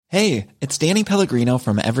Hey, it's Danny Pellegrino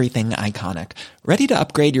from Everything Iconic. Ready to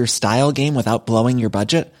upgrade your style game without blowing your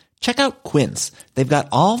budget? Check out Quince. They've got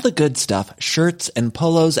all the good stuff, shirts and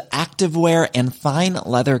polos, activewear, and fine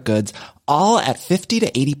leather goods, all at 50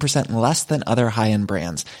 to 80% less than other high-end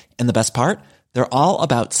brands. And the best part? They're all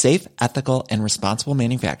about safe, ethical, and responsible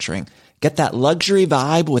manufacturing. Get that luxury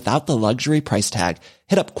vibe without the luxury price tag.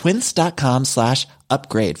 Hit up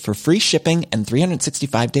quince.com/upgrade for free shipping and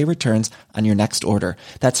 365-day returns on your next order.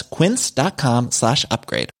 That's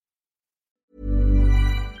quince.com/upgrade.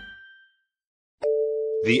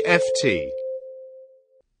 The FT.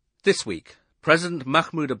 This week, President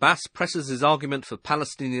Mahmoud Abbas presses his argument for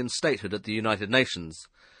Palestinian statehood at the United Nations.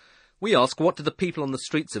 We ask, what do the people on the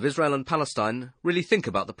streets of Israel and Palestine really think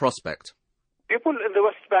about the prospect? People in the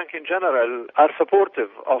West Bank in general are supportive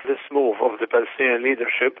of this move of the Palestinian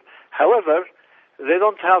leadership. However, they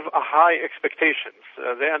don't have a high expectations.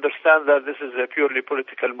 They understand that this is a purely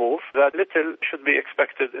political move, that little should be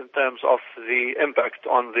expected in terms of the impact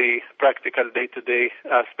on the practical day-to-day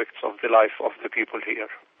aspects of the life of the people here.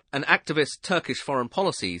 An activist Turkish foreign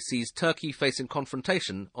policy sees Turkey facing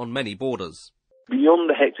confrontation on many borders. Beyond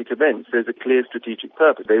the hectic events, there's a clear strategic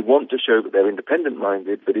purpose. They want to show that they're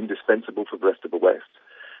independent-minded but indispensable for the rest of the West.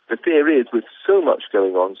 The fear is, with so much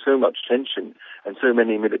going on, so much tension, and so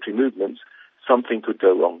many military movements, something could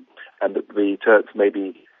go wrong, and that the Turks may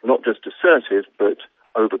be not just assertive, but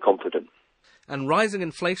overconfident. And rising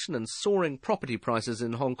inflation and soaring property prices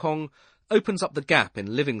in Hong Kong opens up the gap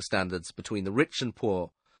in living standards between the rich and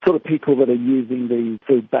poor. Sort of people that are using the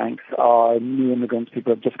food banks are new immigrants,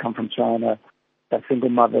 people who have just come from China, they're single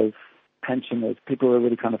mothers, pensioners, people who are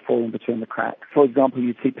really kind of falling between the cracks. For example,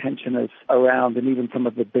 you see pensioners around in even some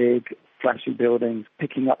of the big, flashy buildings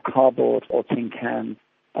picking up cardboard or tin cans,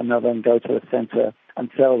 and they'll then go to the centre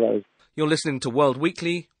and sell those. You're listening to World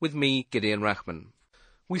Weekly with me, Gideon Rachman.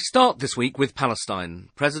 We start this week with Palestine.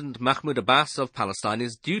 President Mahmoud Abbas of Palestine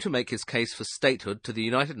is due to make his case for statehood to the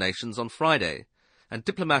United Nations on Friday, and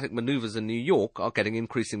diplomatic manoeuvres in New York are getting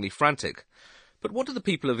increasingly frantic. But what do the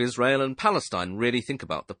people of Israel and Palestine really think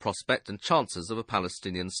about the prospect and chances of a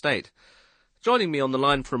Palestinian state? Joining me on the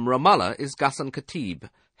line from Ramallah is Ghassan Khatib,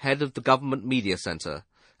 head of the Government Media Centre,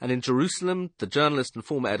 and in Jerusalem, the journalist and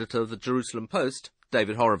former editor of the Jerusalem Post,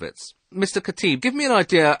 David Horowitz. Mr. Khatib, give me an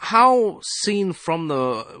idea, how seen from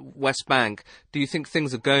the West Bank do you think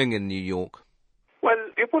things are going in New York? Well,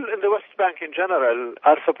 people in the West Bank in general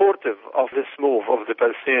are supportive of this move of the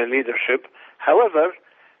Palestinian leadership. However,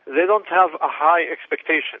 they don't have a high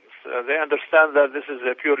expectations. They understand that this is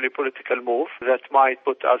a purely political move that might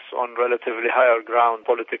put us on relatively higher ground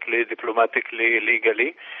politically, diplomatically,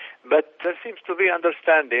 legally. But there seems to be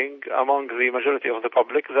understanding among the majority of the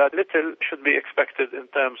public that little should be expected in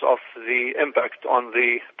terms of the impact on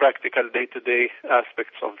the practical day-to-day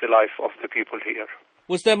aspects of the life of the people here.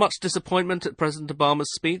 Was there much disappointment at President Obama's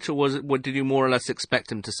speech, or did you more or less expect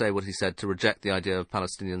him to say what he said, to reject the idea of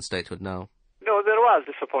Palestinian statehood now? No, there was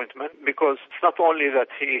disappointment because it's not only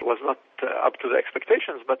that he was not up to the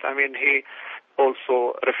expectations, but he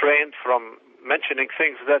also refrained from mentioning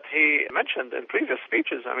things that he mentioned in previous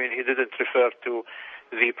speeches. He didn't refer to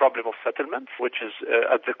the problem of settlements, which is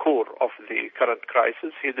at the core of the current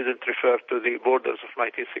crisis. He didn't refer to the borders of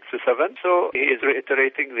 1967. So he is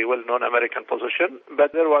reiterating the well-known American position,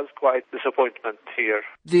 but there was quite disappointment here.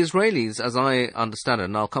 The Israelis, as I understand it,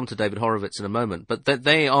 and I'll come to David Horowitz in a moment, but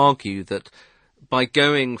they argue that by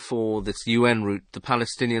going for this UN route, the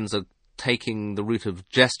Palestinians are taking the route of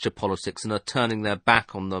gesture politics and are turning their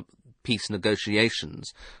back on the peace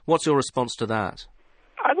negotiations. What's your response to that?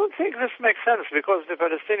 I don't think this makes sense because the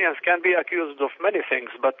Palestinians can be accused of many things,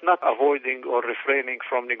 but not avoiding or refraining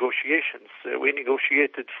from negotiations. We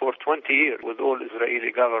negotiated for 20 years with all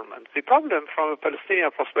Israeli governments. The problem from a Palestinian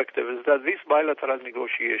perspective is that these bilateral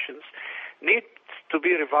negotiations need to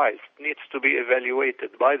be revised, needs to be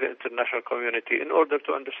evaluated by the international community in order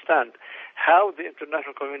to understand how the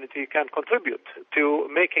international community can contribute to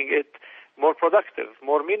making it more productive,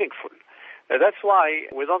 more meaningful. That's why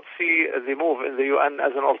we don't see the move in the UN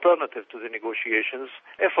as an alternative to the negotiations.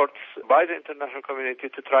 Efforts by the international community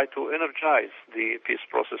to try to energize the peace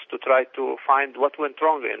process, to try to find what went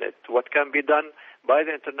wrong in it, what can be done by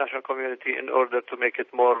the international community in order to make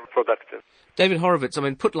it more productive. David Horowitz,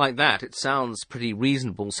 put like that, it sounds pretty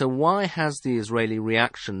reasonable. So why has the Israeli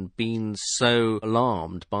reaction been so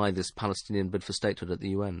alarmed by this Palestinian bid for statehood at the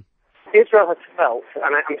UN? Israel has felt,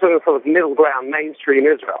 and I'm talking sort of middle ground, mainstream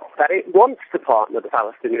Israel, that it wants to partner the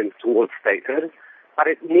Palestinians towards statehood, but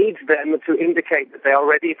it needs them to indicate that they are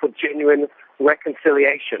ready for genuine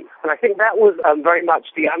reconciliation. And I think that was very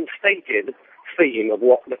much the unstated theme of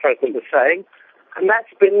what the president was saying. And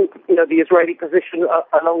that's been, the Israeli position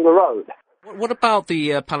along the road. What about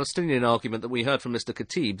the Palestinian argument that we heard from Mr.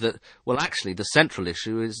 Khatib that, well, actually, the central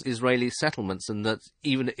issue is Israeli settlements, and that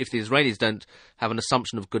even if the Israelis don't have an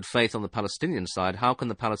assumption of good faith on the Palestinian side, how can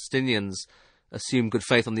the Palestinians assume good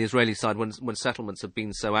faith on the Israeli side when settlements have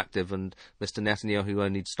been so active and Mr. Netanyahu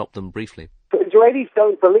only stopped them briefly? The Israelis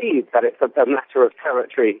don't believe that it's a matter of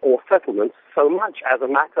territory or settlements so much as a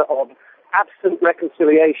matter of absent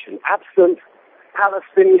reconciliation, absent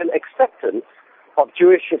Palestinian acceptance of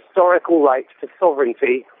Jewish historical rights to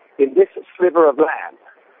sovereignty in this sliver of land.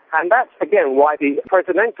 And that's, again, why the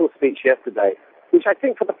presidential speech yesterday, which I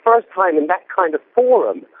think for the first time in that kind of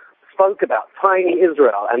forum, spoke about tiny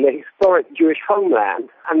Israel and the historic Jewish homeland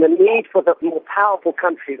and the need for the more powerful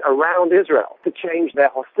countries around Israel to change their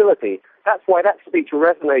hostility. That's why that speech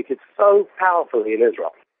resonated so powerfully in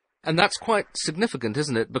Israel. And that's quite significant,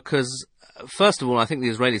 isn't it? Because, first of all, I think the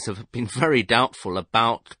Israelis have been very doubtful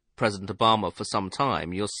about President Obama for some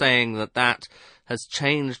time. You're saying that has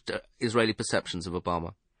changed Israeli perceptions of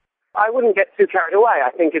Obama? I wouldn't get too carried away.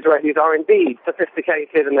 I think Israelis are indeed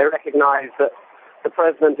sophisticated and they recognize that the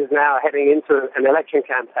president is now heading into an election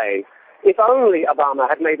campaign. If only Obama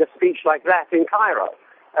had made a speech like that in Cairo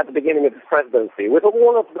at the beginning of his presidency, with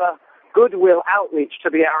all of the goodwill outreach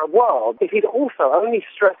to the Arab world, if he'd also only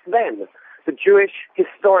stressed then the Jewish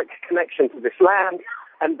historic connection to this land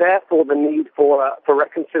and therefore the need for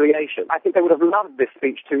reconciliation. I think they would have loved this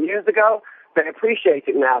speech 2 years ago. They appreciate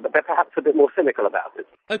it now, but they're perhaps a bit more cynical about it.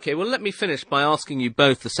 OK, well, let me finish by asking you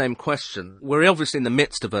both the same question. We're obviously in the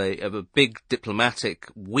midst of a big diplomatic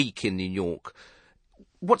week in New York.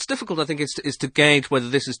 What's difficult, I think, is to gauge whether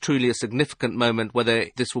this is truly a significant moment, whether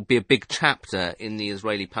this will be a big chapter in the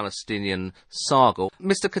Israeli-Palestinian saga.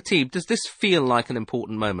 Mr. Khatib, does this feel like an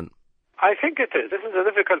important moment? I think it is. This is a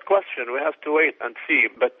difficult question. We have to wait and see.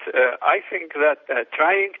 But I think that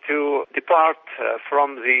trying to depart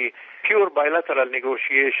from the pure bilateral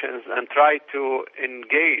negotiations and try to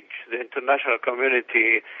engage the international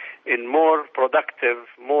community in more productive,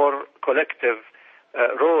 more collective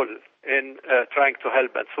role in trying to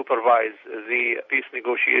help and supervise the peace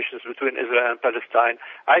negotiations between Israel and Palestine,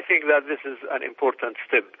 I think that this is an important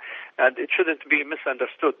step. And it shouldn't be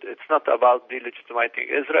misunderstood. It's not about delegitimating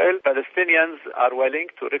Israel. Palestinians are willing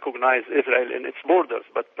to recognize Israel in its borders,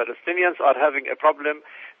 but Palestinians are having a problem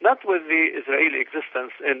not with the Israeli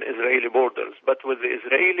existence in Israeli borders, but with the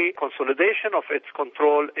Israeli consolidation of its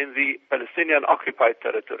control in the Palestinian occupied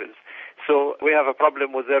territories. So we have a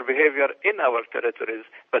problem with their behavior in our territories,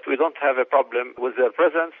 but we don't have a problem with their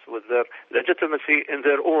presence, with their legitimacy in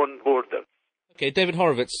their own borders. Okay, David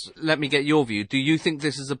Horowitz, let me get your view. Do you think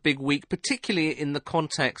this is a big week, particularly in the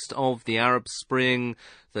context of the Arab Spring,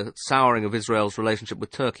 the souring of Israel's relationship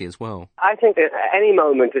with Turkey as well? I think that any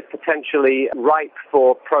moment is potentially ripe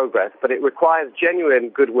for progress, but it requires genuine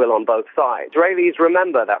goodwill on both sides. Israelis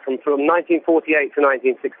remember that from 1948 to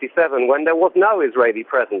 1967, when there was no Israeli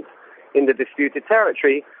presence in the disputed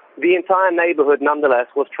territory, the entire neighborhood nonetheless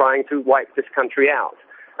was trying to wipe this country out.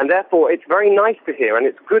 And therefore, it's very nice to hear, and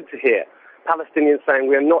it's good to hear, Palestinians saying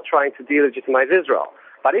we are not trying to delegitimize Israel.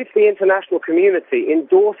 But if the international community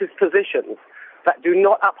endorses positions that do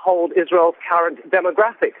not uphold Israel's current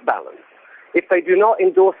demographic balance, if they do not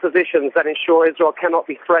endorse positions that ensure Israel cannot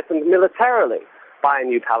be threatened militarily by a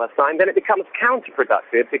new Palestine, then it becomes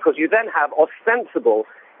counterproductive because you then have ostensible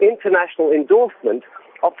international endorsement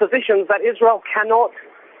of positions that Israel cannot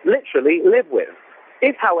literally live with.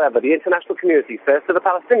 If, however, the international community says to the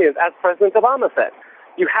Palestinians, as President Obama said,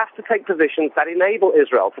 you have to take positions that enable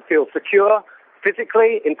Israel to feel secure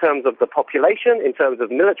physically in terms of the population, in terms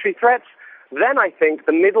of military threats, then I think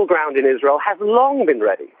the middle ground in Israel has long been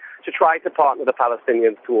ready to try to partner the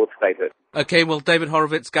Palestinians towards statehood. OK, well, David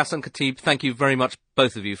Horowitz, Ghassan Khatib, thank you very much,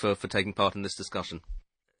 both of you, for taking part in this discussion.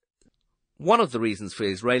 One of the reasons for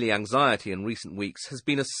Israeli anxiety in recent weeks has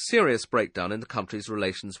been a serious breakdown in the country's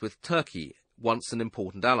relations with Turkey, once an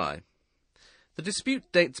important ally. The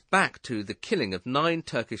dispute dates back to the killing of 9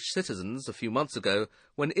 Turkish citizens a few months ago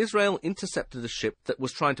when Israel intercepted a ship that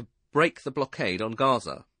was trying to break the blockade on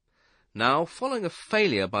Gaza. Now, following a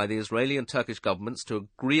failure by the Israeli and Turkish governments to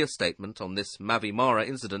agree a statement on this Mavi Mara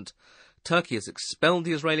incident, Turkey has expelled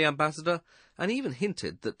the Israeli ambassador and even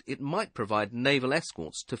hinted that it might provide naval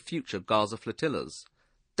escorts to future Gaza flotillas.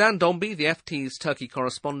 Dan Dombey, the FT's Turkey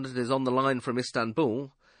correspondent, is on the line from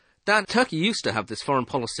Istanbul. Dan, Turkey used to have this foreign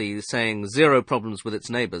policy saying zero problems with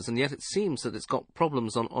its neighbours, and yet it seems that it's got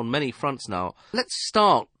problems on many fronts now. Let's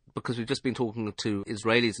start, because we've just been talking to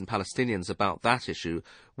Israelis and Palestinians about that issue,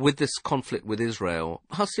 with this conflict with Israel.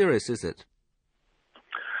 How serious is it?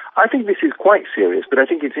 I think this is quite serious, but I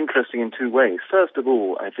think it's interesting in two ways. First of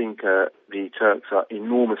all, I think the Turks are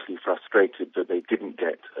enormously frustrated that they didn't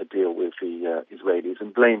get a deal with the Israelis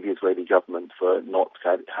and blame the Israeli government for not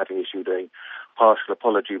having issued a partial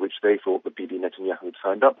apology, which they thought that Bibi Netanyahu had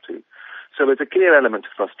signed up to. So there's a clear element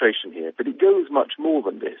of frustration here, but it goes much more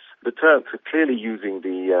than this. The Turks are clearly using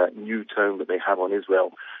the new tone that they have on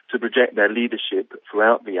Israel to project their leadership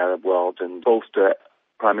throughout the Arab world and bolster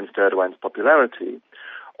Prime Minister Erdogan's popularity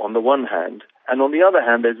on the one hand, and on the other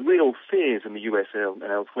hand, there's real fears in the US and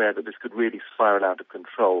elsewhere that this could really spiral out of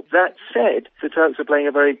control. That said, the Turks are playing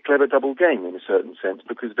a very clever double game in a certain sense,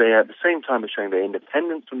 because they at the same time are showing their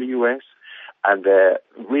independence from the US and their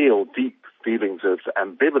real deep feelings of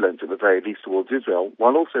ambivalence, at the very least, towards Israel,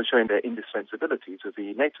 while also showing their indispensability to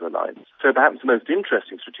the NATO alliance. So perhaps the most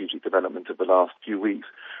interesting strategic development of the last few weeks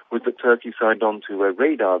was that Turkey signed on to a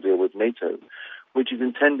radar deal with NATO, which is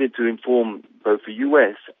intended to inform both the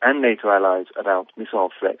US and NATO allies about missile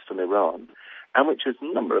threats from Iran, and which, as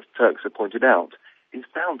a number of Turks have pointed out, is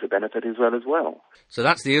bound to benefit Israel as well. So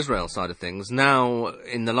that's the Israel side of things. Now,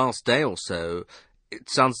 in the last day or so, it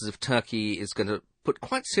sounds as if Turkey is going to put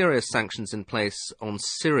quite serious sanctions in place on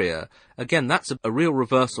Syria. Again, that's a real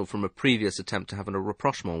reversal from a previous attempt to have a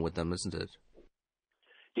rapprochement with them, isn't it?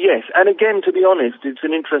 Yes, and again, to be honest, it's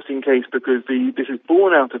an interesting case because this is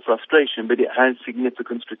born out of frustration, but it has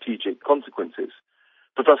significant strategic consequences.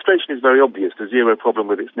 The frustration is very obvious, the zero problem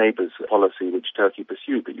with its neighbours policy which Turkey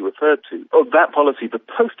pursued that you referred to. Of that policy, the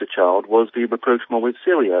poster child was the rapprochement with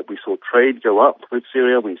Syria. We saw trade go up with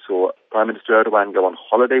Syria. We saw Prime Minister Erdogan go on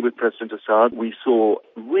holiday with President Assad. We saw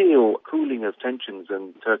real cooling of tensions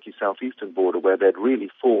in Turkey's southeastern border, where they'd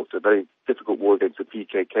really fought a very difficult war against the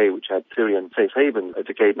PKK, which had Syrian safe haven a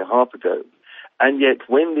decade and a half ago. And yet,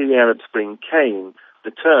 when the Arab Spring came,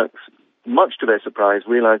 the Turks, much to their surprise,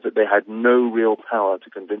 realized that they had no real power to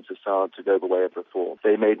convince Assad to go the way of reform.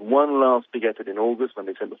 They made one last big effort in August when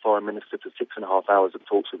they sent the foreign minister to 6.5 hours of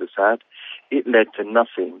talks with Assad. It led to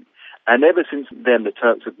nothing. And ever since then, the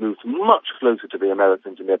Turks have moved much closer to the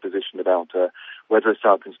Americans in their position about whether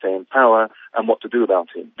Assad can stay in power and what to do about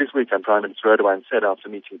him. This weekend, Prime Minister Erdogan said after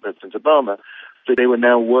meeting President Obama that they were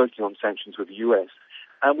now working on sanctions with the US.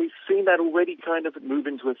 And we've seen that already kind of move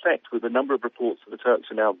into effect with a number of reports that the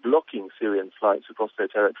Turks are now blocking Syrian flights across their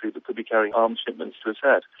territory that could be carrying arms shipments to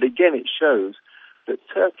Assad. Again, it shows that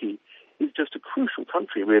Turkey is just a crucial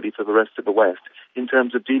country, really, for the rest of the West in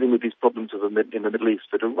terms of dealing with these problems in the Middle East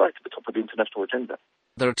that are right at the top of the international agenda.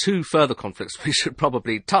 There are two further conflicts we should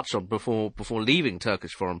probably touch on before leaving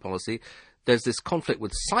Turkish foreign policy. There's this conflict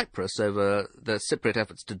with Cyprus over the Cypriot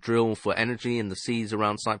efforts to drill for energy in the seas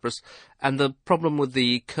around Cyprus, and the problem with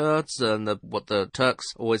the Kurds and what the Turks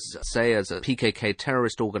always say as a PKK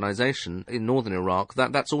terrorist organisation in northern Iraq.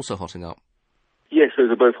 That's also hotting up. Yes,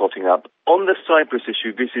 those are both hotting up. On the Cyprus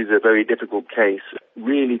issue, this is a very difficult case.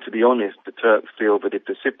 Really, to be honest, the Turks feel that if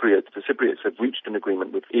the Cypriots have reached an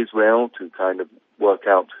agreement with Israel to kind of work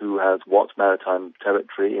out who has what maritime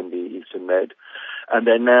territory in the Eastern Med, and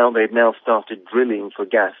they've now started drilling for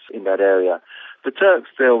gas in that area. The Turks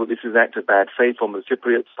feel that this is an act of bad faith on the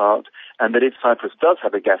Cypriots' part, and that if Cyprus does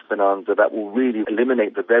have a gas bonanza, that will really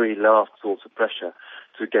eliminate the very last source of pressure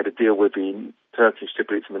to get a deal with the Turkish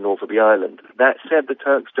Cypriots in the north of the island. That said, the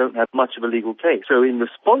Turks don't have much of a legal case. So in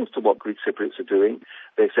response to what Greek Cypriots are doing,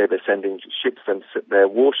 they say they're sending ships and their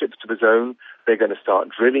warships to the zone. They're going to start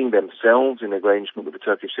drilling themselves in arrangement with the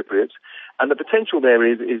Turkish Cypriots. And the potential there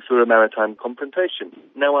is for a maritime confrontation.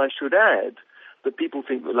 Now, I should add that people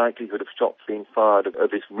think the likelihood of shots being fired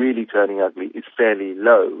of this really turning ugly is fairly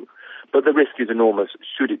low, but the risk is enormous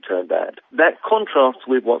should it turn bad. That contrasts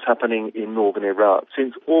with what's happening in northern Iraq.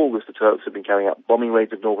 Since August, the Turks have been carrying out bombing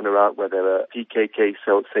raids of northern Iraq where there are PKK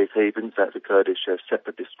safe havens, that's a Kurdish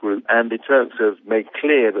separatist group, and the Turks have made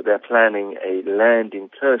clear that they're planning a land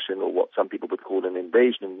incursion, or what some people would call an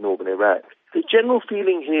invasion in northern Iraq. The general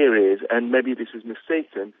feeling here is, and maybe this is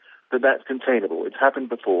mistaken, that that's containable. It's happened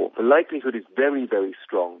before. The likelihood is very, very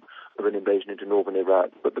strong of an invasion into northern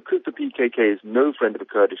Iraq. But because the PKK is no friend of the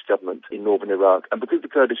Kurdish government in northern Iraq, and because the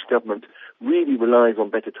Kurdish government really relies on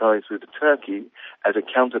better ties with Turkey as a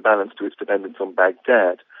counterbalance to its dependence on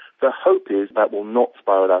Baghdad, the hope is that will not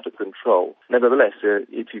spiral out of control. Nevertheless,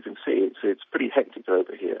 if you can see, it's pretty hectic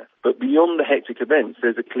over here. But beyond the hectic events,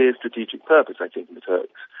 there's a clear strategic purpose, I think, in the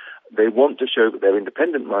Turks. They want to show that they're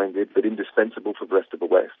independent-minded but indispensable for the rest of the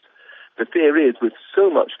West. The fear is, with so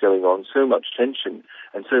much going on, so much tension,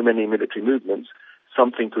 and so many military movements,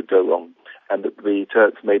 something could go wrong, and that the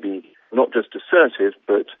Turks may be not just assertive,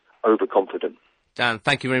 but overconfident. Dan,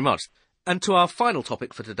 thank you very much. And to our final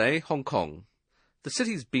topic for today, Hong Kong. The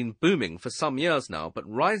city's been booming for some years now, but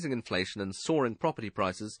rising inflation and soaring property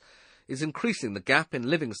prices is increasing the gap in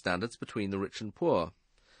living standards between the rich and poor.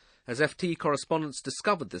 As FT correspondents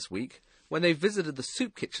discovered this week, when they visited the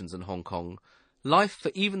soup kitchens in Hong Kong, life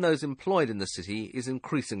for even those employed in the city is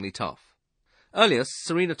increasingly tough. Earlier,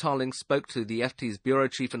 Serena Tarling spoke to the FT's bureau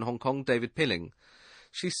chief in Hong Kong, David Pilling.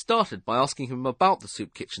 She started by asking him about the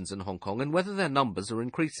soup kitchens in Hong Kong and whether their numbers are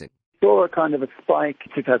increasing. Saw a kind of a spike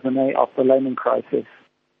in 2008 after the Lehman crisis,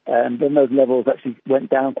 and then those levels actually went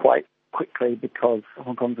down quite quickly because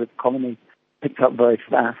Hong Kong's economy picked up very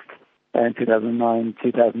fast in 2009,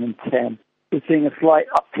 2010. We're seeing a slight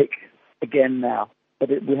uptick again now, but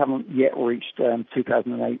we haven't yet reached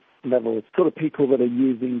 2008 levels. Sort of people that are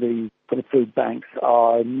using the sort of food banks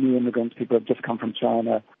are new immigrants, people who have just come from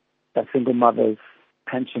China, single mothers,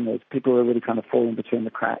 pensioners, people who are really kind of falling between the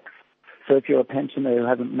cracks. So if you're a pensioner who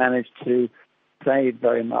hasn't managed to save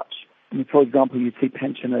very much, I mean, for example, you see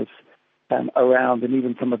pensioners around and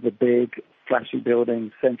even some of the big flashy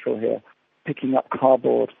buildings central here picking up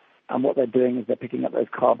cardboard, and what they're doing is they're picking up those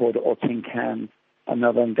cardboard or tin cans and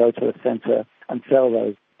they'll then go to a centre and sell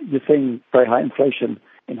those. You're seeing very high inflation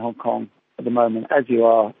in Hong Kong at the moment, as you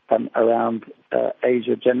are around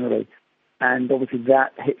Asia generally, and obviously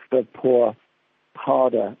that hits the poor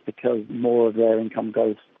harder because more of their income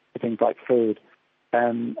goes to things like food.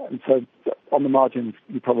 And so on the margins,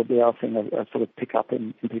 you probably are seeing a sort of pick-up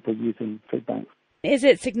in people using food banks. Is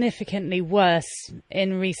it significantly worse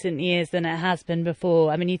in recent years than it has been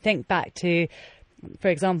before? I mean, you think back to, for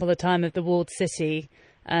example, the time of the walled city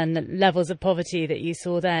and the levels of poverty that you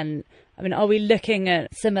saw then. I mean, are we looking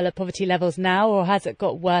at similar poverty levels now, or has it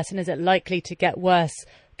got worse, and is it likely to get worse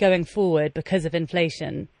going forward because of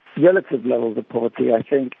inflation? Relative levels of poverty, I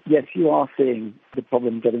think, yes, you are seeing the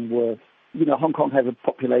problem getting worse. You know, Hong Kong has a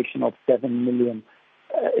population of 7 million.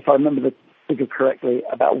 If I remember the figure correctly,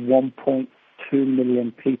 about 1.2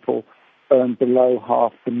 million people earn below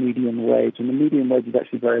half the median wage. And the median wage is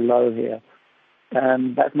actually very low here.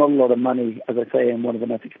 That's not a lot of money, as I say, in one of the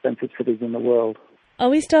most expensive cities in the world. Are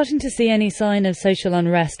we starting to see any sign of social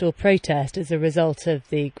unrest or protest as a result of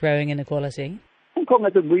the growing inequality? Hong Kong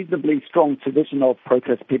has a reasonably strong tradition of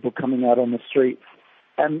protest people coming out on the streets.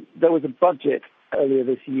 And there was a budget earlier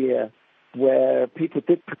this year where people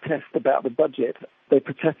did protest about the budget. They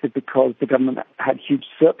protested because the government had huge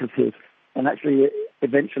surpluses and actually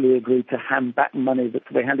eventually agreed to hand back money. That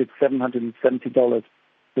they handed $770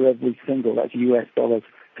 to every single, that's US dollars,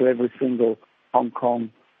 to every single Hong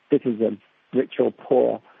Kong citizen, rich or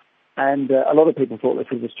poor. And a lot of people thought this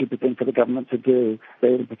was a stupid thing for the government to do. They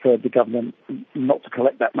would have preferred the government not to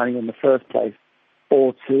collect that money in the first place,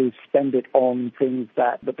 or to spend it on things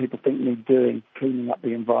that people think need doing, cleaning up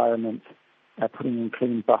the environment, putting in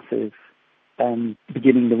clean buses, and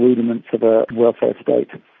beginning the rudiments of a welfare state.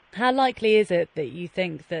 How likely is it that you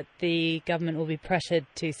think that the government will be pressured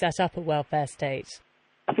to set up a welfare state?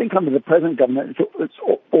 I think under the present government, it's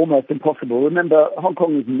almost impossible. Remember, Hong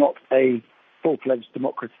Kong is not a full-fledged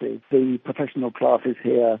democracy. The professional classes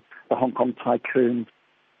here, the Hong Kong tycoons,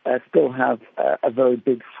 still have a very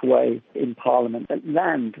big sway in Parliament. And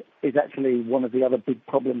land is actually one of the other big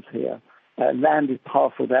problems here. Land is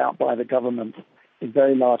parcelled out by the government in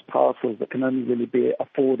very large parcels that can only really be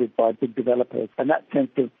afforded by big developers. And that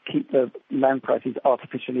tends to keep the land prices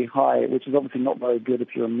artificially high, which is obviously not very good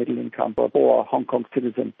if you're a middle income or a Hong Kong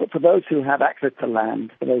citizen. But for those who have access to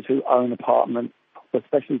land, for those who own apartments,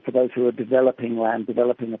 especially for those who are developing land,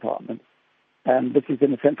 developing apartments, this is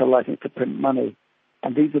in a sense a license to print money.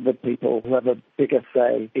 And these are the people who have a bigger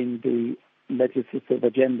say in the legislative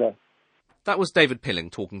agenda. That was David Pilling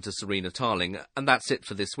talking to Serena Tarling, and that's it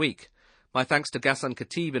for this week. My thanks to Ghassan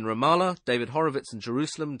Khatib in Ramallah, David Horowitz in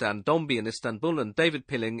Jerusalem, Dan Dombey in Istanbul, and David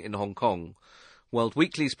Pilling in Hong Kong. World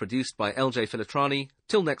Weekly is produced by LJ Filitrani.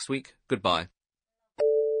 Till next week, goodbye.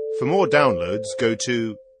 For more downloads, go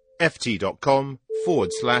to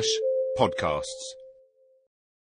ft.com/podcasts.